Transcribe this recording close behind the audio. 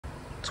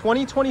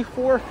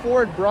2024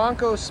 Ford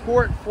Bronco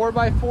Sport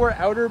 4x4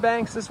 Outer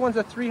Banks. This one's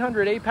a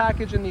 308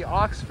 package in the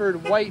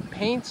Oxford white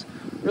paint.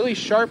 Really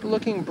sharp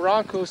looking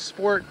Bronco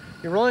Sport.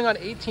 You're rolling on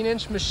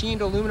 18-inch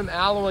machined aluminum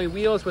alloy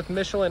wheels with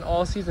Michelin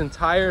all-season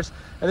tires.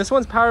 And this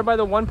one's powered by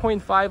the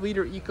 1.5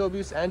 liter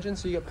EcoBoost engine,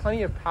 so you get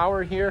plenty of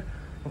power here.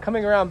 And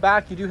coming around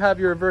back, you do have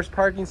your reverse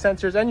parking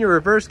sensors and your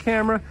reverse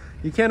camera.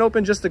 You can't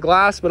open just the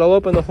glass, but I'll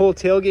open the whole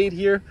tailgate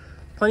here.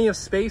 Plenty of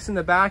space in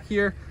the back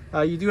here.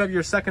 You do have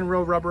your second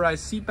row rubberized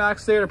seat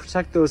backs there to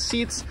protect those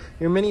seats,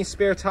 your mini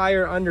spare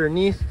tire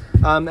underneath,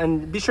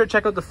 and be sure to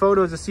check out the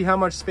photos to see how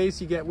much space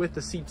you get with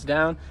the seats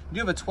down.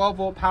 You do have a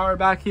 12-volt power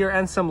back here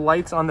and some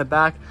lights on the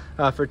back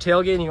for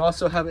tailgating. You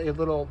also have a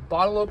little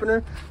bottle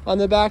opener on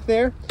the back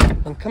there.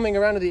 And coming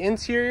around to the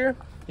interior,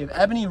 you have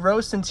ebony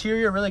roast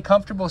interior, really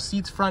comfortable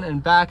seats front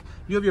and back.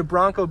 You have your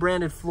Bronco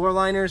branded floor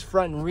liners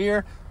front and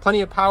rear.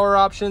 Plenty of power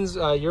options,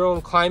 your own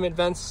climate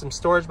vents, some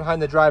storage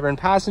behind the driver and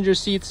passenger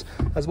seats,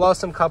 as well as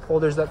some cup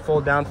holders that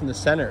fold down from the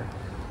center.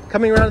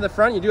 Coming around to the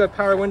front, you do have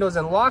power windows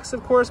and locks,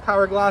 of course,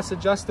 power glass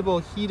adjustable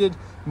heated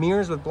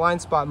mirrors with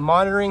blind spot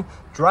monitoring,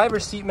 driver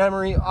seat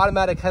memory,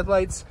 automatic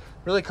headlights,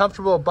 really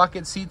comfortable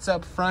bucket seats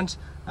up front.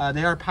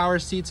 They are power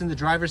seats, and the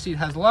driver's seat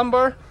has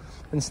lumbar.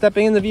 And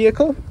stepping in the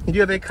vehicle, you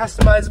do have a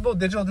customizable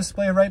digital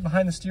display right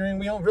behind the steering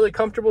wheel. Really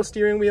comfortable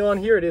steering wheel on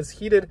here. It is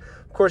heated.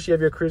 Of course, you have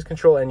your cruise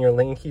control and your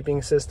lane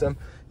keeping system.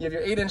 You have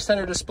your 8-inch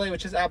center display,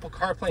 which is Apple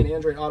CarPlay and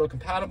Android Auto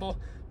compatible.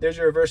 There's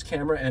your reverse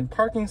camera and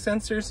parking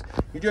sensors.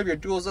 You do have your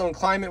dual zone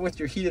climate with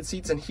your heated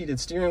seats and heated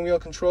steering wheel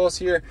controls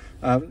here.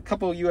 A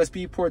couple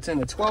USB ports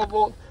and a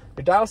 12-volt.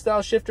 Your dial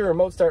style shifter,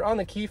 remote start on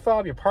the key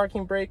fob, your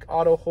parking brake,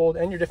 auto hold,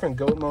 and your different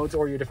GO modes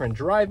or your different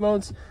drive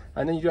modes.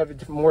 And then you do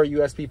have more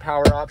USB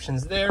power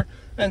options there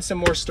and some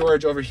more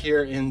storage over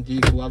here in the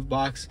glove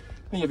box.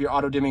 Then you have your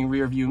auto dimming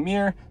rear view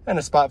mirror and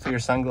a spot for your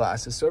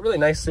sunglasses. So a really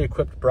nicely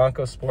equipped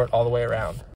Bronco Sport all the way around.